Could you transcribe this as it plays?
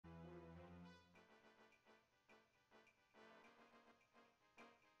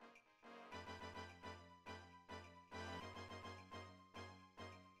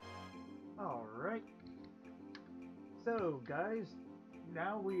So, guys,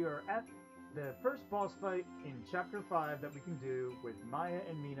 now we are at the first boss fight in Chapter 5 that we can do with Maya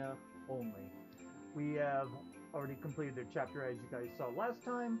and Meena only. We have already completed their chapter as you guys saw last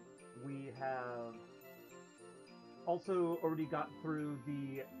time. We have also already got through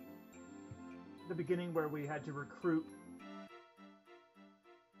the beginning where we had to recruit.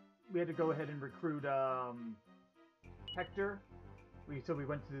 We had to go ahead and recruit Hector. So we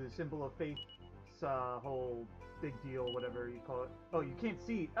went through the Symbol of Faith whole big deal, whatever you call it. Oh, you can't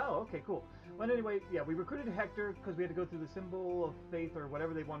see. Oh, okay, cool. But anyway, yeah, we recruited Hector because we had to go through the Symbol of Faith or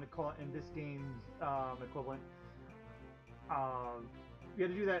whatever they wanted to call it in this game's equivalent. We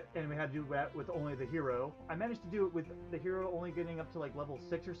had to do that, and we had to do that with only the hero. I managed to do it with the hero only getting up to like level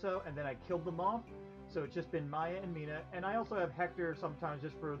 6 or so, and then I killed them off. So it's just been Maya and Meena, and I also have Hector sometimes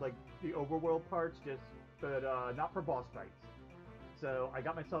just for like the overworld parts, but not for boss fights. So I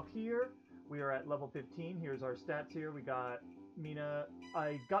got myself here. We are at level 15. Here's our stats here. We got Meena.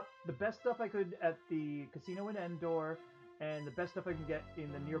 I got the best stuff I could at the casino in Endor, and the best stuff I can get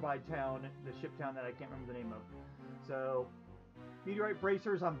in the nearby town, the ship town that I can't remember the name of. So, meteorite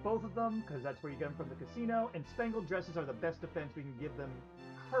bracers on both of them, because that's where you get them from the casino, and spangled dresses are the best defense we can give them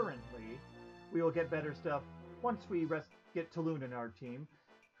currently. We will get better stuff once we get Talon in our team,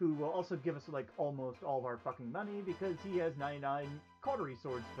 who will also give us like almost all of our fucking money because he has 99 cautery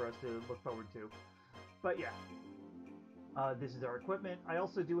swords for us to look forward to. But yeah, this is our equipment. I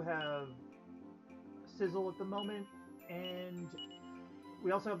also do have Sizzle at the moment, and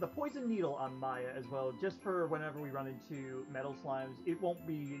we also have the Poison Needle on Maya as well, just for whenever we run into metal slimes. It won't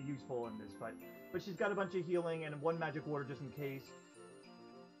be useful in this fight, but she's got a bunch of healing and one magic water just in case.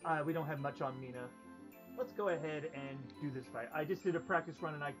 We don't have much on Meena. Let's go ahead and do this fight. I just did a practice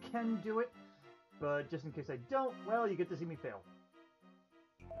run and I can do it, but just in case I don't, well, you get to see me fail.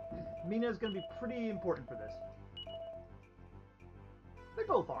 Meena is going to be pretty important for this. They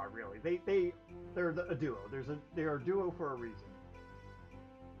both are, really. They're a duo. They are a duo for a reason.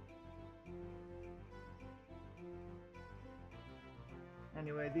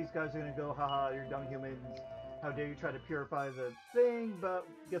 Anyway, these guys are going to go, haha, you're dumb humans. How dare you try to purify the thing, but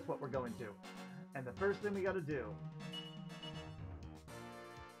guess what we're going to. And the first thing we gotta do...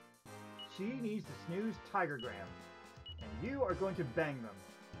 She needs to snooze TigerGram. And you are going to bang them.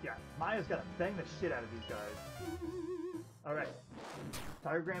 Yeah, Maya's gotta bang the shit out of these guys. Alright.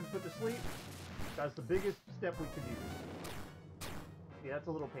 TigerGram put to sleep. That's the biggest step we could use. Yeah, that's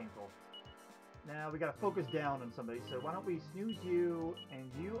a little painful. Now we gotta focus down on somebody, so why don't we snooze you, and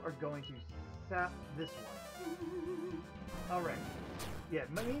you are going to sap this one. Alright. Yeah,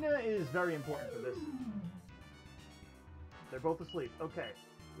 Meena is very important for this. They're both asleep. Okay.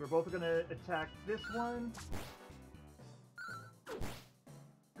 We're both going to attack this one.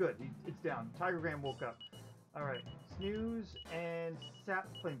 Good. It's down. TigerGram woke up. Alright. Snooze and sap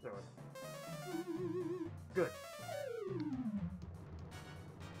flamethrower. Good.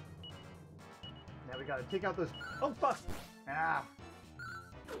 Now we got to take out those... Oh, fuck! Ah!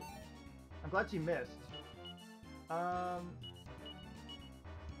 I'm glad she missed. I'm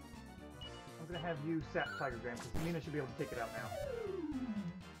gonna have you sap TigerGram, because Meena should be able to take it out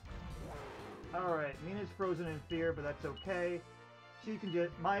now. Alright, Meena's frozen in fear, but that's okay.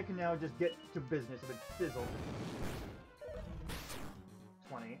 Maya can now just get to business with Sizzle.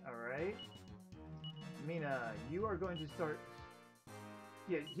 20, alright. Meena, you are going to start...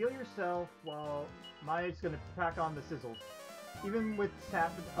 Yeah, heal yourself while Maya's gonna pack on the Sizzle. Even with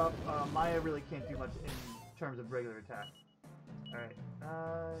sap up, Maya really can't do much in terms of regular attack. Alright,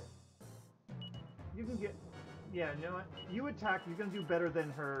 you can get... Yeah, you know what? You attack, you're going to do better than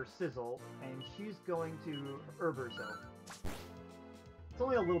her Sizzle, and she's going to herb herself. It's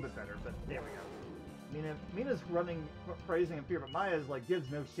only a little bit better, but there we go. Meena's running, praising in fear, but Maya's like,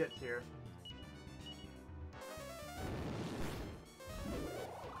 gives no shits here.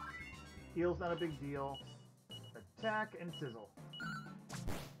 Heal's not a big deal. Attack and Sizzle.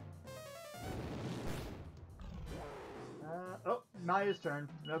 Oh, Maya's turn.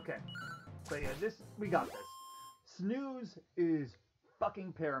 Okay. But yeah, we got this. Snooze is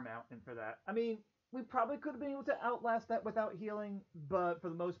fucking paramount for that. I mean, we probably could have been able to outlast that without healing, but for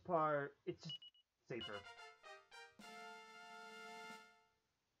the most part, it's just safer.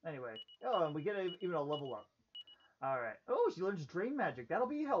 Anyway. Oh, and we get even a level up. Alright. Oh, she learns Drain Magic. That'll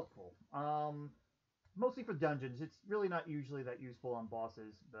be helpful. Mostly for dungeons. It's really not usually that useful on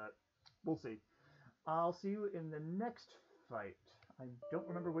bosses, but we'll see. I'll see you in the next fight. I don't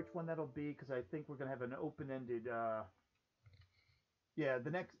remember which one that'll be, because I think we're going to have an open-ended, Yeah,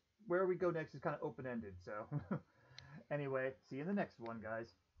 where we go next is kind of open-ended, so... Anyway, see you in the next one,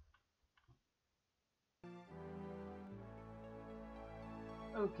 guys.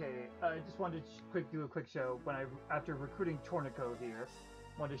 Okay, I just wanted to do a quick show after recruiting Torneko here.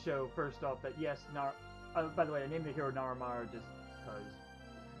 Wanted to show first off that yes, by the way, I named the hero Naramara just because.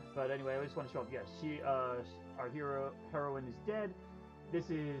 But anyway, I just want to show off. Yes, our heroine is dead. This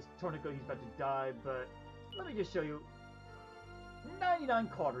is Torneko. He's about to die, but let me just show you 99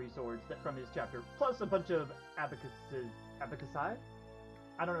 cautery swords from his chapter, plus a bunch of abacusi.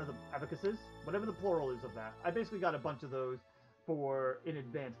 I don't know the abacuses, whatever the plural is of that. I basically got a bunch of those in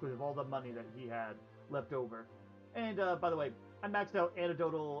advance because of all the money that he had left over. And by the way, I maxed out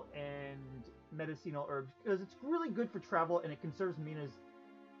antidotal and medicinal herbs because it's really good for travel and it conserves Meena's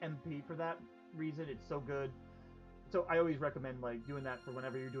MP for that reason. It's so good. So I always recommend like doing that for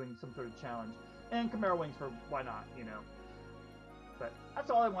whenever you're doing some sort of challenge. And Chimera Wings for why not, you know. But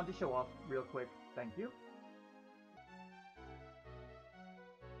that's all I wanted to show off real quick. Thank you.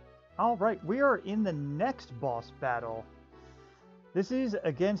 Alright, we are in the next boss battle. This is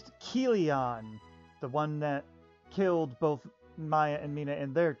against Keeleon, the one that killed both Maya and Meena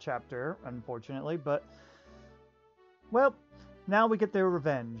in their chapter, unfortunately, but, well, now we get their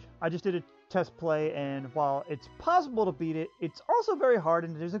revenge. I just did a test play, and while it's possible to beat it, it's also very hard,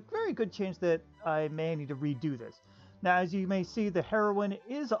 and there's a very good chance that I may need to redo this. Now, as you may see, the heroine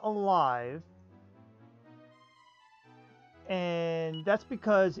is alive, and that's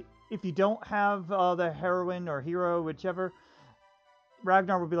because if you don't have the heroine or hero, whichever,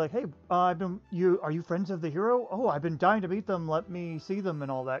 Ragnar will be like, "Hey, are you friends of the hero? Oh, I've been dying to meet them. Let me see them," and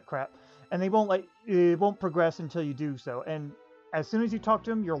all that crap. And it won't progress until you do so. And as soon as you talk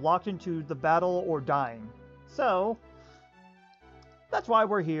to them, you're locked into the battle or dying. So that's why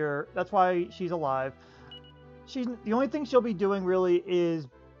we're here. That's why she's alive. The only thing she'll be doing really is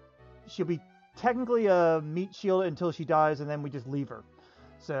she'll be technically a meat shield until she dies, and then we just leave her.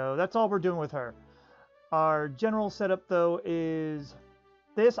 So that's all we're doing with her. Our general setup, though, is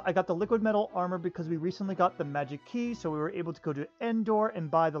this. I got the liquid metal armor because we recently got the magic key, so we were able to go to Endor and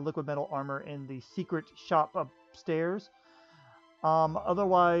buy the liquid metal armor in the secret shop upstairs.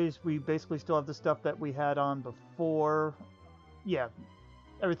 Otherwise, we basically still have the stuff that we had on before. Yeah,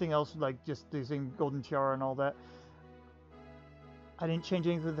 everything else, like just using golden tiara and all that. I didn't change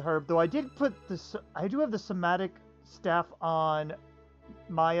anything with the herb, though I did put this. I do have the somatic staff on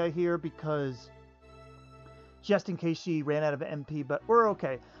Maya here because just in case she ran out of MP, but we're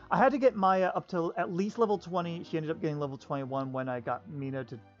okay. I had to get Maya up to at least level 20. She ended up getting level 21 when I got Meena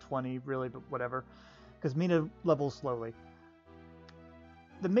to 20, really, but whatever. Because Meena levels slowly.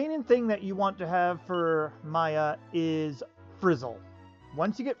 The main thing that you want to have for Maya is Frizzle.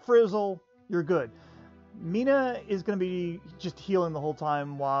 Once you get Frizzle, you're good. Meena is going to be just healing the whole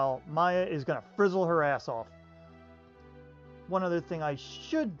time while Maya is going to frizzle her ass off. One other thing I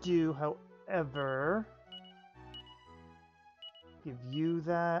should do, however, give you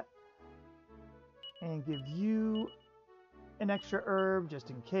that, and give you an extra herb just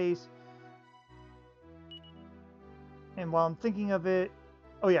in case. And while I'm thinking of it,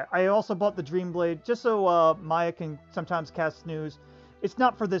 oh yeah, I also bought the Dream Blade just so Maya can sometimes cast Snooze. It's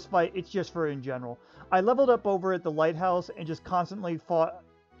not for this fight, it's just for in general. I leveled up over at the Lighthouse and just constantly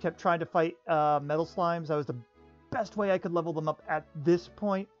kept trying to fight metal slimes. That was the best way I could level them up at this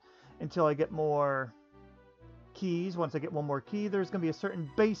point until I get more keys. Once I get one more key, there's going to be a certain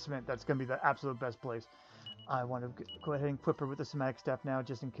basement that's going to be the absolute best place. I want to go ahead and equip her with the somatic staff now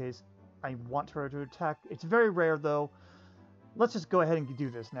just in case I want her to attack. It's very rare though. Let's just go ahead and do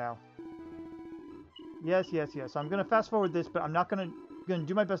this now. Yes. I'm going to fast forward this, but I'm not going to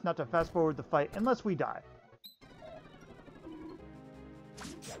do my best not to fast forward the fight unless we die.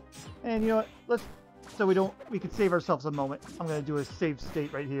 And you know what? So we can save ourselves a moment. I'm going to do a save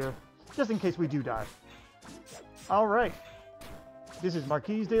state right here, just in case we do die. Alright. This is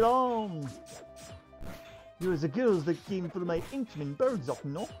Marquise de Long. You're the girls that came for my henchman Balzack,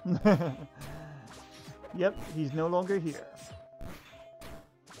 no? Yep, he's no longer here.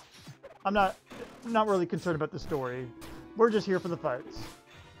 I'm not really concerned about the story. We're just here for the fights.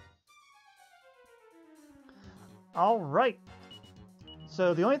 Alright.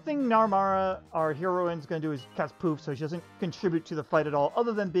 So the only thing Naramara, our heroine, is going to do is cast Poof, so she doesn't contribute to the fight at all,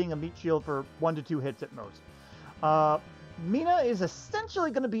 other than being a meat shield for 1 to 2 hits at most. Meena is essentially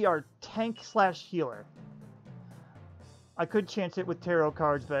going to be our tank/healer. I could chance it with tarot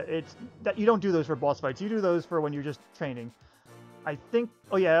cards, but you don't do those for boss fights. You do those for when you're just training. I think...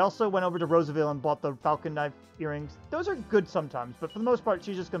 Oh yeah, I also went over to Roseville and bought the Falcon Knife earrings. Those are good sometimes, but for the most part,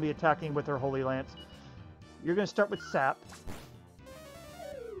 she's just going to be attacking with her Holy Lance. You're going to start with Sap.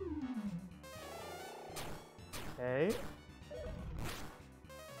 Okay.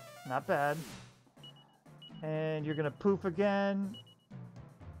 Not bad. And you're going to Poof again.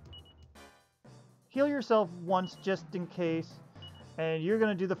 heal yourself once just in case, and you're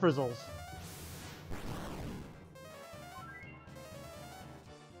going to do the frizzles.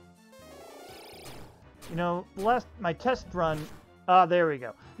 You know, my test run... Ah, there we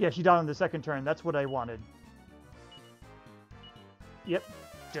go. Yeah, she died on the second turn. That's what I wanted. Yep.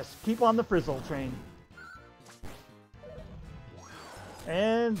 Just keep on the frizzle train.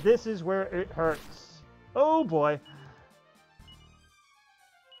 And this is where it hurts. Oh, boy.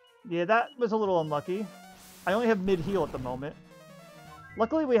 Yeah, that was a little unlucky. I only have mid-heal at the moment.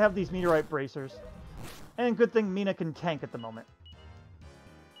 Luckily, we have these meteorite bracers. And good thing Meena can tank at the moment.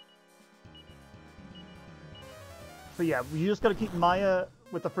 But yeah, you just gotta keep Maya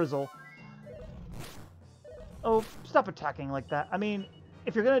with the frizzle. Oh, stop attacking like that. I mean,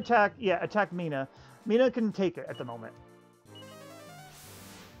 if you're gonna attack, yeah, attack Meena. Meena can take it at the moment.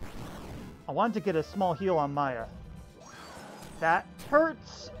 I wanted to get a small heal on Maya. That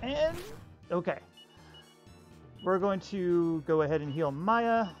hurts, and... okay. We're going to go ahead and heal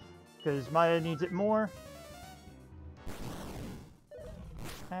Maya, because Maya needs it more.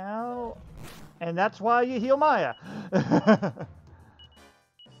 Ow. And that's why you heal Maya.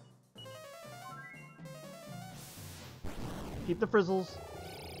 Keep the frizzles.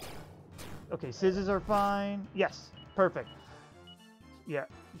 Okay, scissors are fine. Yes, perfect. Yeah,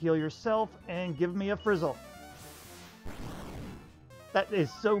 heal yourself and give me a frizzle. That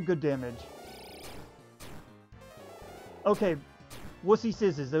is so good damage. Okay, wussy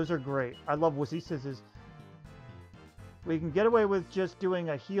scissors. Those are great. I love wussy scissors. We can get away with just doing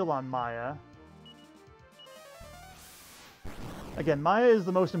a heal on Maya. Again, Maya is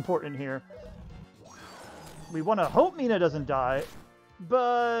the most important here. We want to hope Meena doesn't die,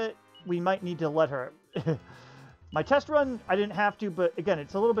 but we might need to let her. My test run, I didn't have to, but again,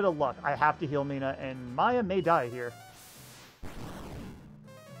 it's a little bit of luck. I have to heal Meena, and Maya may die here.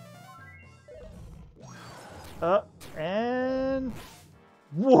 And...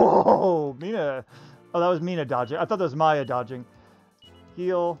 whoa! Meena... oh, that was Meena dodging. I thought that was Maya dodging.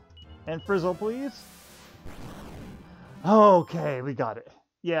 Heal and frizzle, please. Okay, we got it.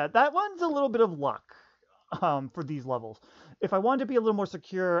 Yeah, that one's a little bit of luck for these levels. If I wanted to be a little more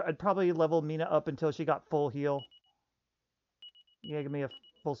secure, I'd probably level Meena up until she got full heal. Yeah, give me a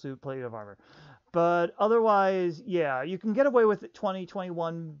full suit plate of armor. But otherwise, yeah, you can get away with it 20,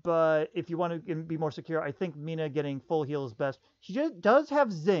 21, but if you want to be more secure, I think Meena getting full heal is best. She just does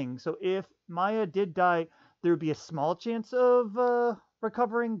have Zing, so if Maya did die, there would be a small chance of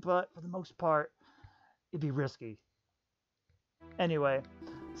recovering, but for the most part, it'd be risky. Anyway,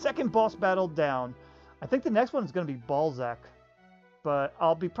 second boss battle down. I think the next one is going to be Balzack, but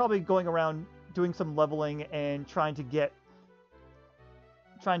I'll be probably going around doing some leveling and trying to get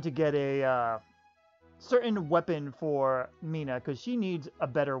a certain weapon for Meena, because she needs a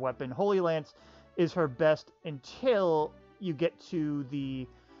better weapon. Holy Lance is her best until you get to the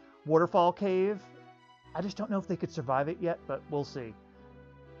waterfall cave. I just don't know if they could survive it yet, but we'll see.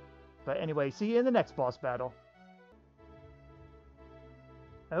 But anyway, see you in the next boss battle.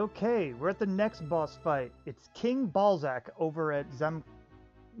 Okay, we're at the next boss fight. It's King Balzack over at Zamkovsva.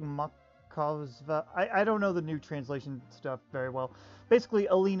 I don't know the new translation stuff very well. Basically,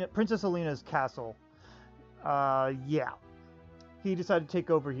 Princess Alina's castle. Yeah. He decided to take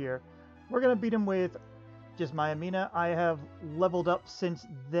over here. We're going to beat him with just Maya Meena. I have leveled up since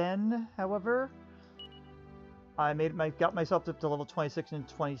then, however. I got myself up to level 26 and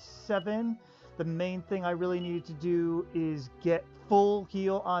 27. The main thing I really needed to do is get full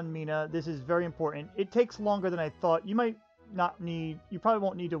heal on Meena. This is very important. It takes longer than I thought. You probably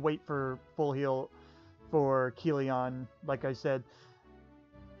won't need to wait for full heal for Keeleon, like I said.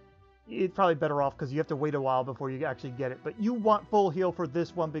 It's probably better off because you have to wait a while before you actually get it. But you want full heal for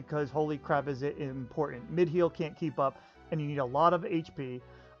this one because holy crap is it important. Mid-heal can't keep up and you need a lot of HP.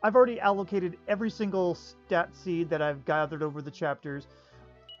 I've already allocated every single stat seed that I've gathered over the chapters.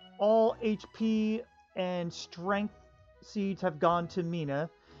 All HP and strength seeds have gone to Meena.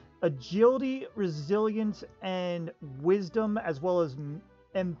 Agility, resilience, and wisdom, as well as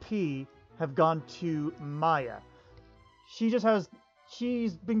MP, have gone to Maya.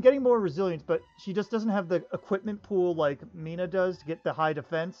 She's been getting more resilience, but she just doesn't have the equipment pool like Meena does to get the high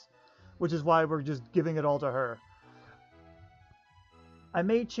defense, which is why we're just giving it all to her. I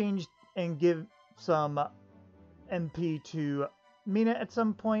may change and give some MP to Meena at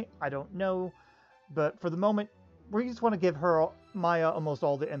some point. I don't know. But for the moment, we just want to give Maya almost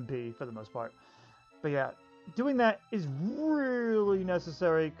all the MP for the most part. But yeah, doing that is really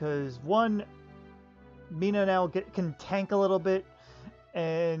necessary because, one, Meena now can tank a little bit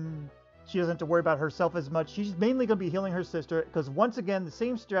and she doesn't have to worry about herself as much. She's mainly going to be healing her sister because, once again, the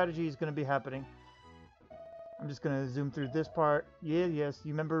same strategy is going to be happening. I'm just gonna zoom through this part. Yeah, yes,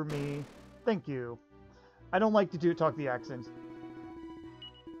 you remember me. Thank you. I don't like to talk the accents.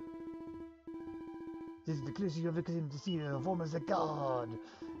 This is the closest you ever came to see a form as a god.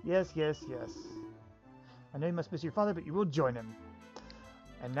 Yes, yes, yes. I know you must miss your father, but you will join him.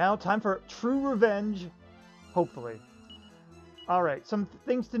 And now, time for true revenge. Hopefully. Alright, some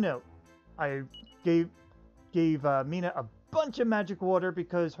things to note. I gave Meena a bunch of magic water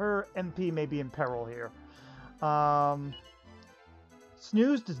because her MP may be in peril here.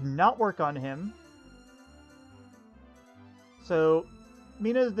 Snooze does not work on him. So,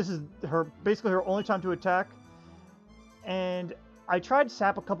 Meena, this is basically her only time to attack. And I tried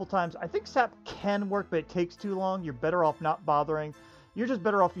Sap a couple times. I think Sap can work, but it takes too long. You're better off not bothering. You're just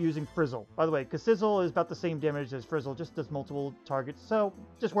better off using Frizzle. By the way, because Sizzle is about the same damage as Frizzle, just does multiple targets. So,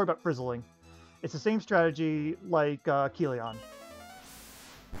 just worry about Frizzling. It's the same strategy like Keeleon.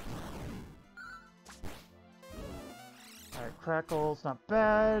 Alright, Crackle's not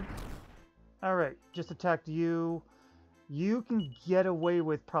bad. Alright, just attacked you. You can get away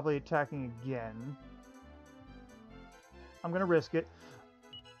with probably attacking again. I'm going to risk it.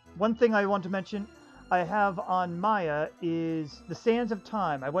 One thing I want to mention I have on Maya is the Sands of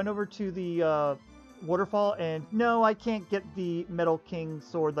Time. I went over to the waterfall and no, I can't get the Metal King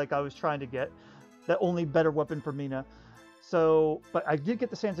sword like I was trying to get. The only better weapon for Meena. So, but I did get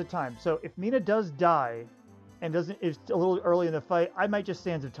the Sands of Time. So if Meena does die and is a little early in the fight, I might just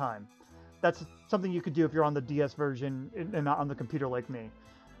Sands of Time. That's something you could do if you're on the DS version and not on the computer like me.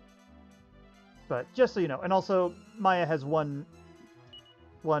 But just so you know. And also, Maya has one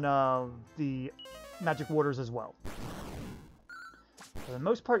of the magic waters as well. For the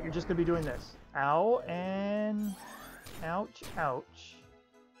most part, you're just going to be doing this. Ow, and... ouch, ouch.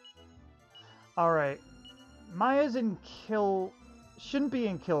 Alright. Maya's in kill... shouldn't be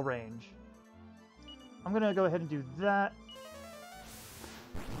in kill range. I'm going to go ahead and do that.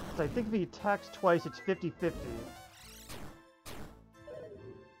 So I think if he attacks twice, it's 50-50.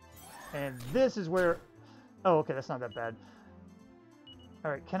 And this is where... oh, okay, that's not that bad.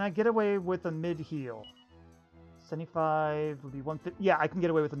 Alright, can I get away with a mid-heal? 75 would be 150. Yeah, I can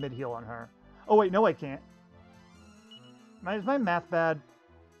get away with a mid-heal on her. Oh, wait, no, I can't. Is my math bad?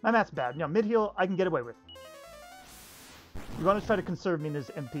 My math's bad. No, mid-heal, I can get away with. You want to try to conserve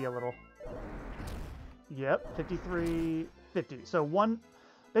Meena's MP a little. Yep, 53, 50. So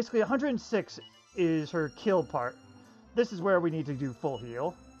basically 106 is her kill part. This is where we need to do full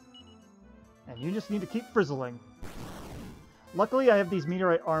heal. And you just need to keep frizzling. Luckily, I have these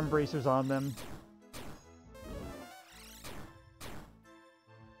meteorite arm bracers on them.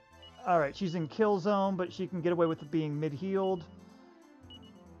 Alright, she's in kill zone, but she can get away with it being mid-healed.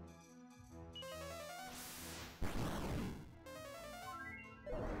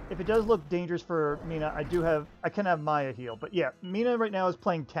 If it does look dangerous for Meena, I can have Maya heal. But yeah, Meena right now is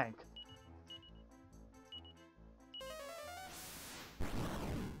playing tank.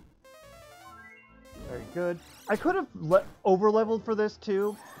 Very good. I could have over-leveled for this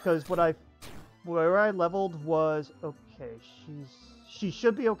too, because where I leveled was okay. She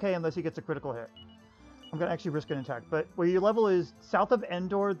should be okay unless he gets a critical hit. I'm gonna actually risk an attack. But where your level is south of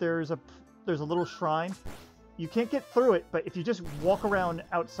Endor, there's a little shrine. You can't get through it, but if you just walk around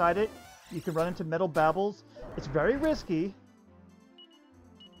outside it, you can run into metal babbles. It's very risky,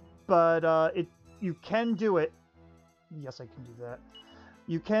 but you can do it. Yes, I can do that.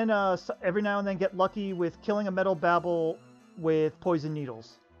 You can every now and then get lucky with killing a metal babble with poison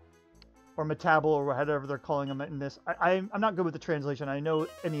needles. Or metabble, or whatever they're calling them in this. I'm not good with the translation. I know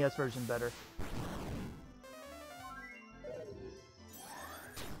NES version better.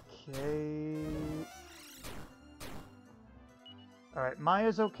 Okay. Alright,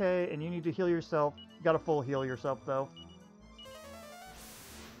 Maya's okay, and you need to heal yourself. You gotta full heal yourself, though.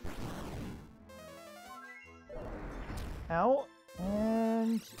 Ow.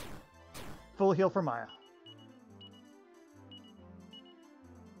 And... full heal for Maya.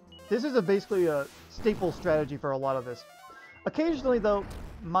 This is basically a staple strategy for a lot of this. Occasionally, though,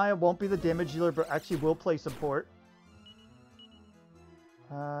 Maya won't be the damage dealer, but actually will play support.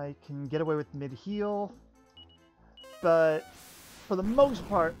 I can get away with mid-heal. But for the most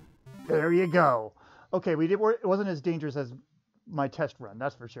part, there you go. Okay, it wasn't as dangerous as my test run,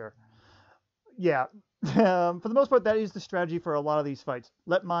 that's for sure. Yeah, for the most part, that is the strategy for a lot of these fights.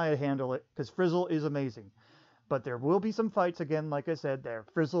 Let Maya handle it, because Frizzle is amazing. But there will be some fights, again, like I said, there.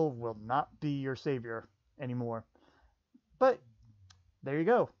 Frizzle will not be your savior anymore. But, there you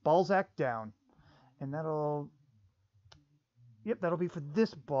go. Balzack down. And that'll... yep, that'll be for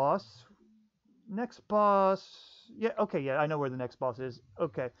this boss. Next boss... yeah, okay, yeah, I know where the next boss is.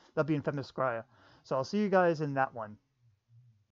 Okay, that'll be in Themyscira. So I'll see you guys in that one.